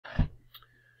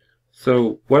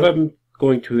So what I'm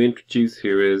going to introduce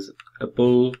here is a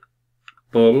bull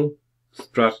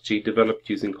strategy developed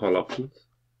using call options.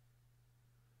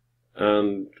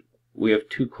 And we have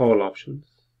two call options.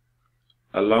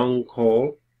 A long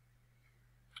call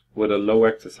with a low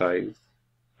exercise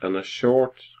and a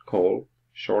short call.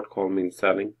 Short call means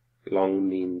selling, long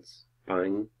means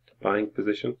buying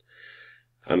position,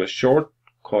 and a short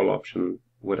call option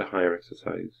with a higher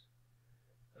exercise.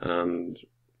 And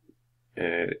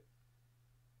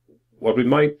what we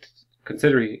might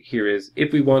consider here is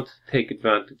if we want to take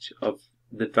advantage of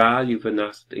the value of an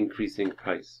asset increasing in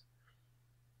price.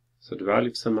 So the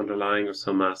value of some underlying or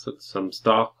some asset, some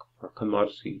stock or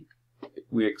commodity,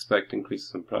 we expect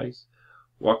increases in price.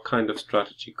 What kind of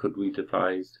strategy could we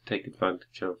devise to take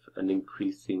advantage of an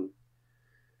increasing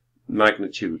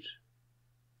magnitude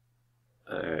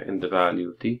in the value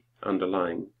of the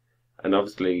underlying? And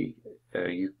obviously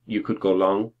you could go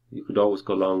long. You could always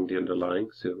go long the underlying.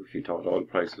 So if you thought oil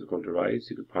price was going to rise,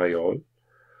 you could buy oil.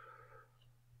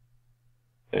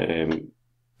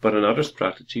 But another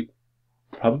strategy,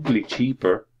 probably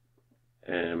cheaper,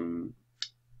 and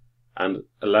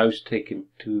allows you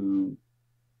to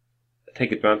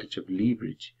take advantage of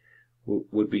leverage,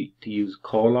 would be to use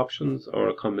call options or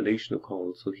a combination of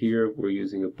calls. So here we're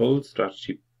using a bull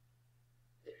strategy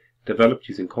developed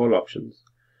using call options,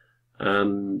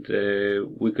 and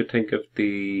we could think of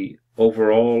the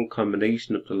overall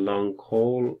combination of the long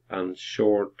call and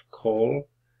short call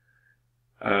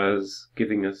as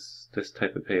giving us this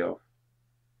type of payoff,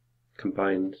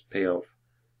 combined payoff.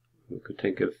 We could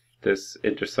think of this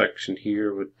intersection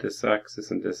here with this axis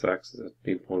and this axis as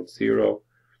being point 0,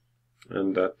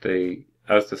 and that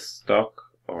as the stock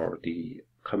or the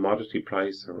commodity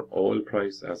price or oil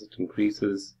price, as it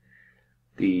increases,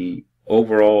 the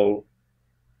overall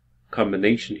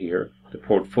combination here, the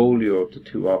portfolio of the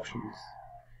two options,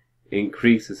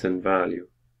 increases in value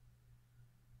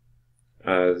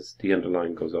as the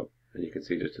underlying goes up. And you can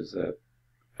see that there's a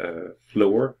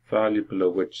floor value below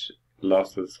which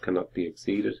losses cannot be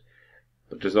exceeded,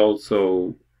 but there's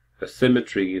also a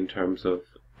symmetry in terms of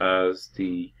as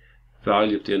the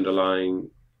value of the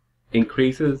underlying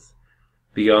increases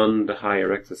beyond the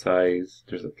higher exercise,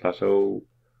 there's a plateau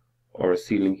or a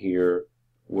ceiling here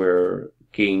where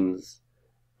gains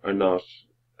are not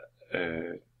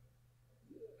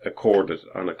accorded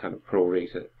on a kind of pro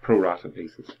rata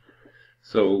basis.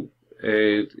 So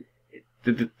the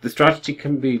strategy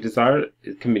can be desired.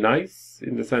 It can be nice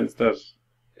in the sense that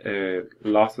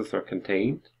losses are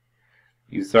contained.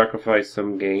 You sacrifice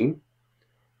some gain.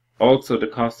 Also, the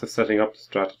cost of setting up the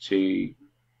strategy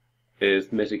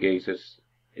is mitigated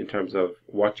in terms of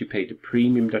what you pay. The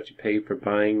premium that you pay for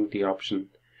buying the option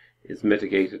is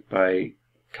mitigated by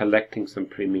collecting some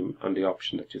premium on the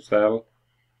option that you sell.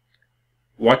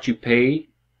 What you pay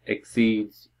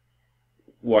exceeds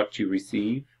what you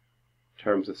receive in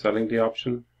terms of selling the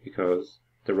option, because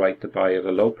the right to buy at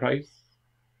a low price,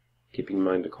 keeping in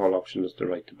mind the call option is the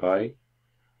right to buy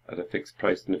at a fixed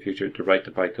price in the future, the right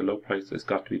to buy at a low price has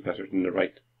got to be better than the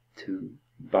right to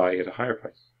buy at a higher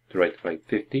price. The right to buy at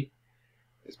 50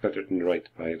 is better than the right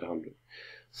to buy at 100.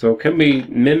 So can we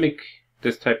mimic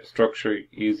this type of structure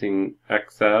using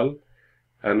Excel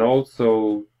and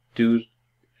also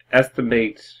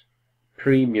estimate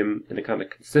premium in a kind of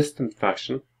consistent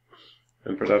fashion?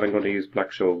 And for that I'm going to use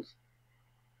Black-Scholes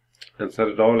and set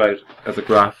it all out as a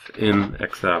graph in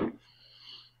Excel.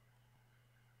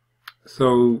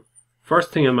 So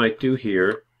first thing I might do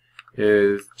here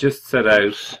is just set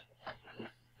out,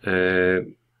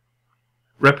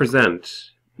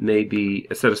 represent maybe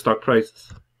a set of stock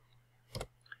prices,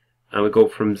 and we go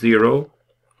from 0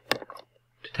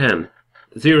 to 10,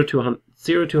 0 to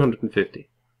 150,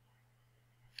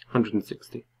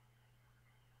 160.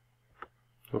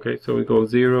 Okay, so we go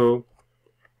 0,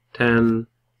 10,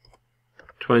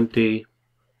 20,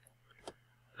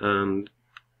 and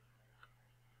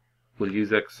we'll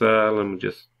use Excel and we'll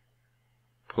just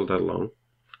pull that along.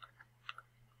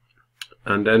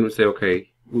 And then we'll say,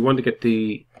 okay, we want to get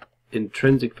the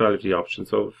intrinsic value of the option.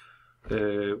 So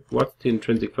what's the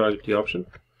intrinsic value of the option?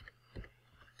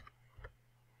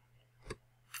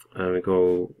 And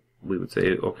we would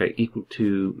say, okay, equal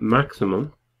to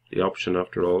maximum. The option,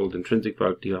 after all, the intrinsic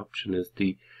value of the option is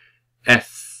the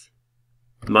S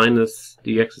minus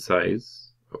the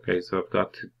exercise. Okay, so I've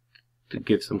got to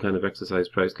give some kind of exercise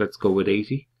price. Let's go with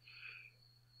 80.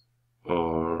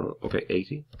 Or, okay,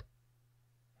 80.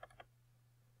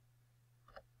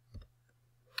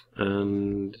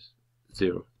 And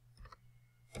 0.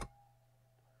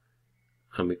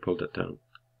 And we pull that down.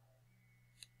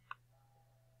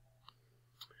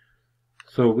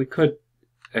 So we could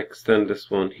extend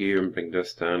this one here and bring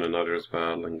this down another as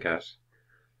well and get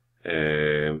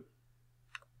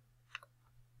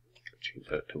change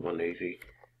that to 180.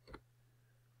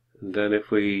 And then if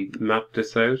we map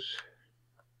this out,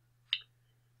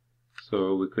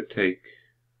 so we could take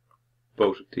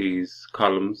both of these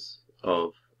columns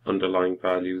of underlying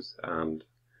values and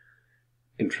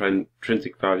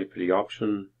intrinsic value for the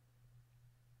option,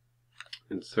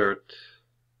 insert,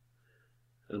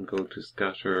 and go to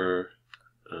scatter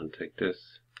and take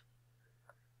this.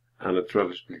 And it's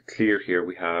relatively clear here.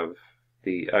 We have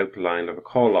the outline of a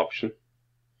call option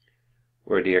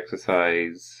where the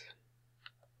exercise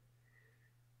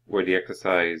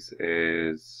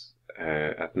is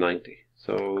at 90.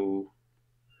 So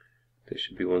this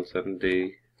should be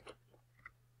 170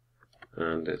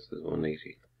 and this is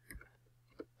 180.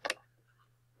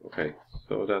 Okay,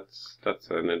 so that's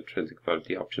an intrinsic value of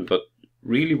the option, but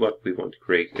really what we want to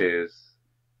create is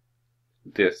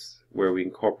this, where we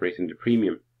incorporate in the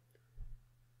premium,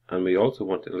 and we also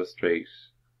want to illustrate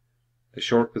the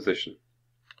short position.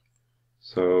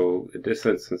 So in this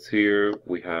instance here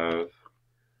we have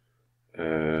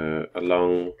a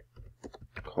long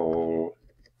call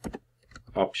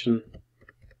option,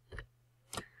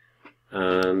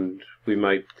 and we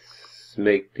might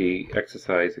make the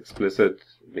exercise explicit.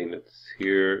 I mean, it's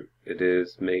here, it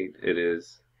is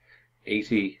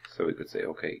 80, so we could say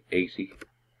okay, 80,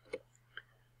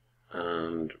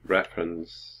 and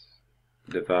reference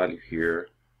the value here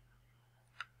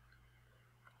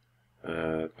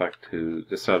back to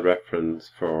the cell reference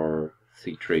for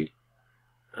C3.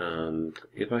 And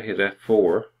if I hit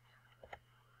F4,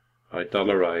 I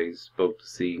dollarize both the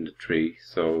C and the 3,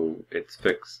 so it's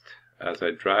fixed. As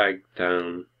I drag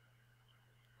down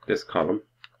this column,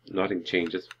 nothing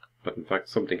changes, but in fact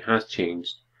something has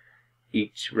changed.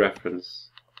 Each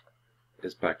reference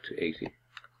is back to 80.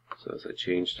 So as I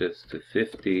change this to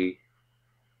 50,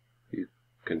 you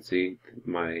can see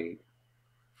my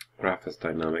graph is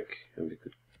dynamic, and we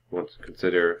could want to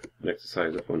consider an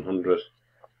exercise of 100.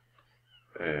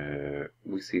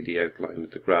 We see the outline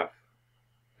of the graph.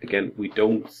 Again, we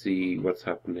don't see what's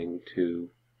happening to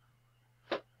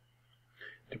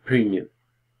the premium.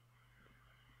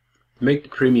 To make the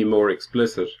premium more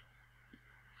explicit,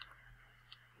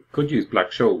 we could use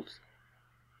Black-Scholes.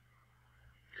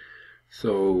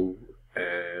 So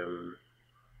again,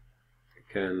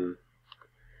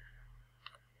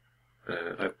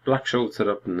 I have Black-Scholes set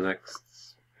up in the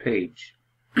next page,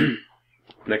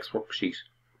 next worksheet.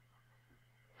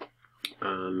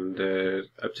 And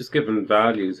I've just given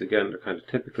values, again, they're kind of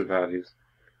typical values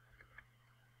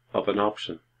of an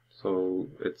option. So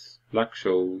it's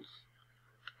Black-Scholes,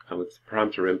 and with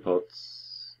parameter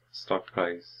inputs, stock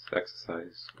price,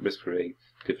 exercise, risk rate,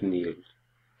 dividend yield,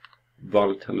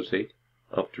 volatility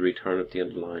of the return of the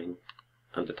underlying,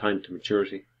 and the time to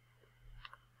maturity.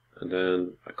 And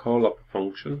then I call up a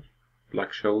function,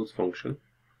 Black-Scholes function,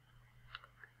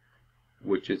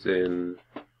 which is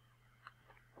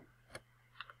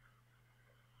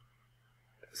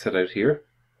set out here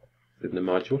in the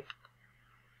module,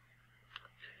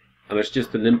 and it's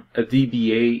just a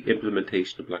VBA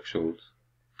implementation of Black-Scholes.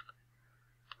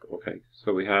 Okay,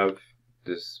 so we have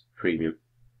this premium,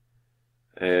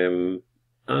 and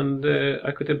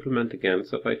I could implement again.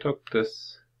 So if I took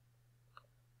this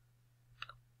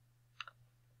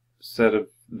set of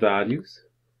values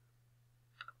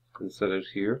and set it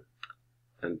here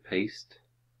and paste,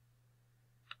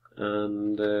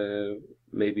 and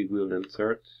maybe we'll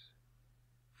insert.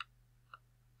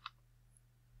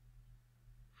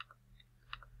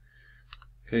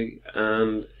 Okay,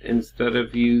 and instead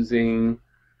of using,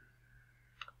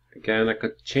 again, I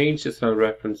could change the cell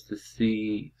reference to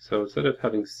C. So instead of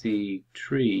having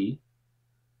C3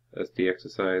 as the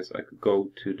exercise, I could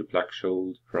go to the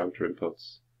Black-Scholes parameter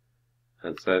inputs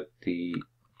and set the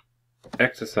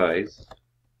exercise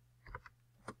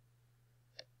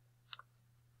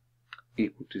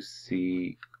equal to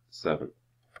C7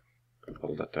 and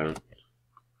hold that down.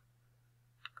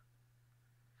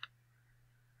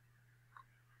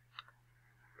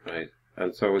 Right,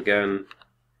 and so again,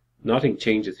 nothing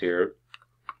changes here,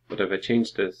 but if I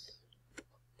change this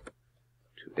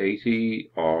to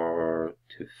 80 or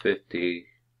to 50,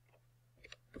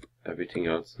 everything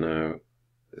else now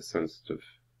is sensitive.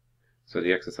 So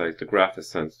the exercise, the graph is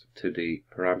sensitive to the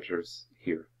parameters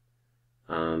here,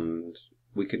 and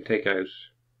we can take out,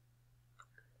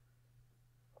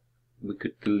 we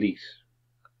could delete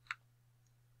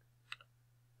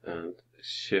and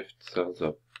shift cells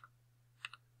up,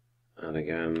 and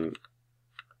again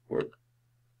where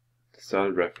the cell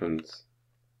reference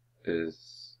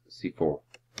is C4.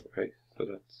 Okay, so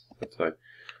that's fine.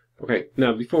 Okay,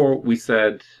 now before we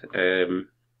said,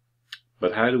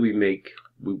 but how do we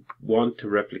want to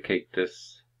replicate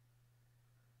this,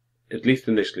 at least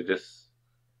initially, this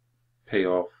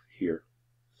payoff here.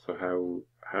 So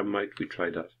how might we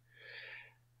try that?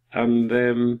 And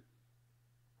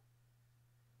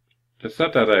to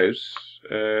set that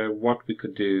out, what we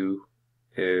could do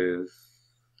is,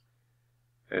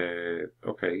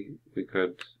 okay, we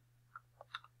could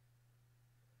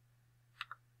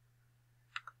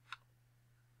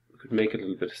make a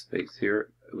little bit of space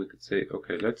here. We could say,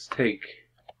 okay, let's take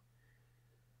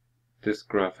this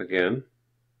graph again,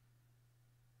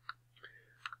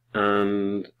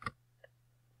 and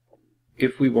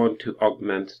if we want to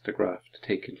augment the graph to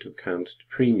take into account the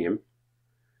premium,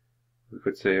 we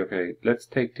could say, okay, let's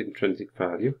take the intrinsic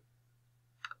value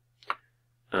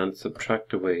and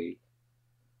subtract away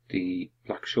the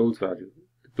Black-Scholes value.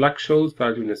 The Black-Scholes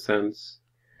value, in a sense,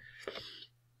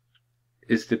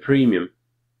 is the premium.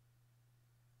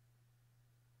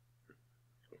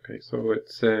 Okay, so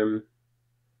it's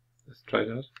let's try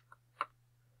that.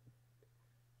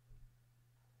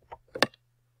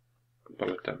 Pull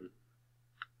it down.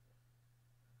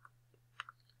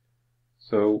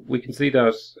 So we can see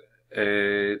that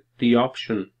the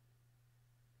option,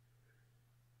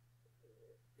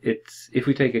 if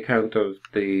we take account of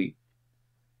the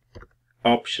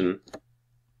option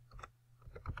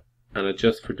and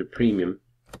adjust for the premium,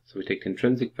 so we take the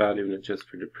intrinsic value and adjust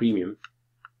for the premium,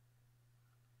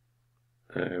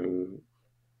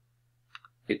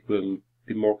 it will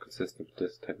be more consistent with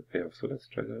this type of payoff. So let's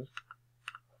try that.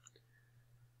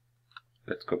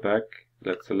 Let's go back,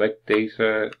 let's select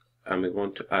data, and we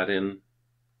want to add in,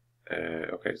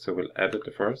 okay, so we'll edit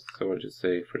the first, so we'll just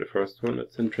say for the first one,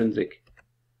 it's intrinsic.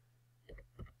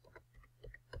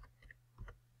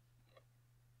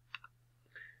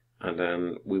 And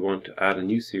then we want to add a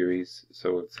new series,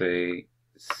 so we'll say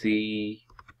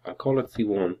I'll call it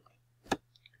C1,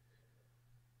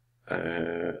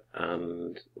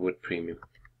 and with premium.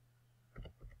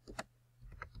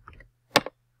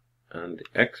 And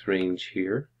the X range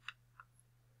here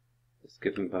is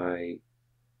given by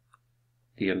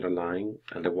the underlying,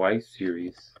 and the Y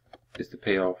series is the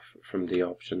payoff from the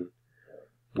option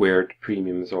where the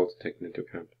premium is also taken into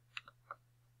account.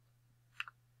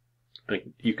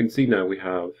 And you can see now we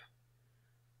have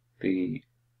the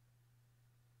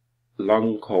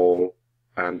long call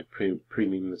and the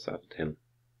premium is added in.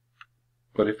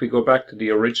 But if we go back to the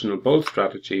original bull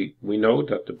strategy, we know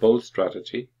that the bull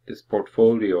strategy, this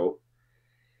portfolio,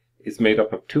 is made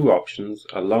up of two options,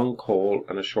 a long call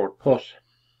and a short put.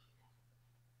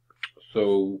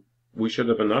 So we should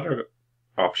have another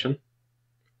option,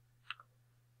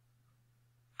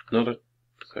 not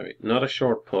a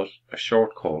short put, a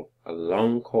short call, a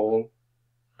long call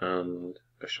and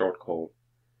a short call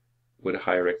with a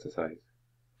higher exercise.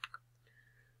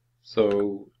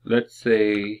 So let's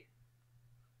say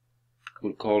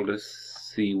we'll call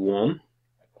this C1,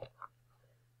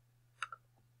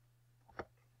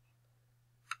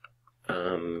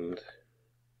 and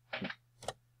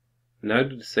now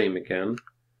do the same again,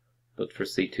 but for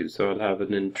C2. So I'll have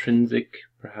an intrinsic,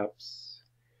 perhaps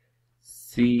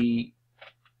C2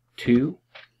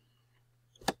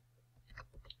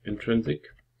 intrinsic,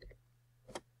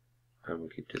 and we'll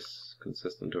keep this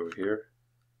consistent over here,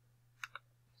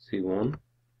 C1.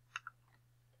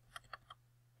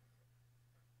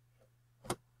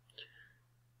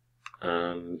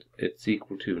 And it's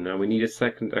equal to, now we need a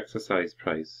second exercise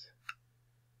price,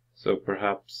 so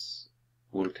perhaps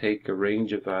we'll take a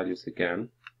range of values again,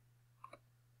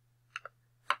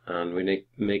 and we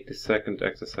make the second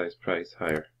exercise price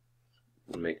higher.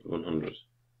 We'll make it 100.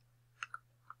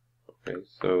 Okay,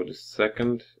 so the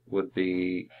second would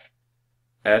be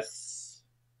S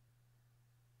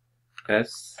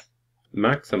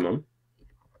maximum,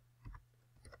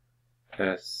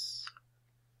 S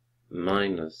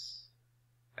minus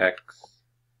X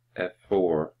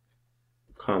F4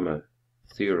 comma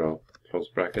 0 close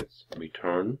brackets,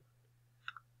 return,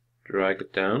 drag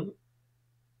it down,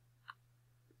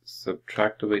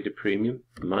 subtract away the premium,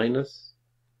 minus,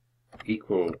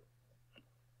 equal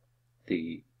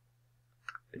the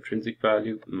intrinsic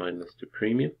value minus the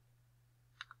premium.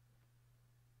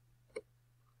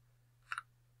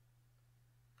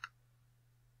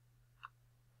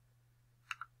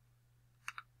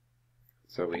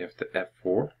 So we have the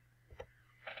F4,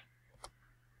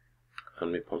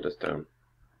 and we pull this down.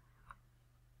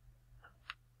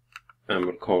 And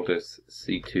we'll call this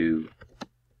C2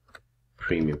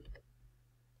 premium.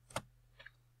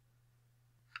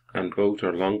 And both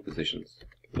are long positions,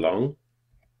 long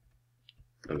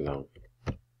and long.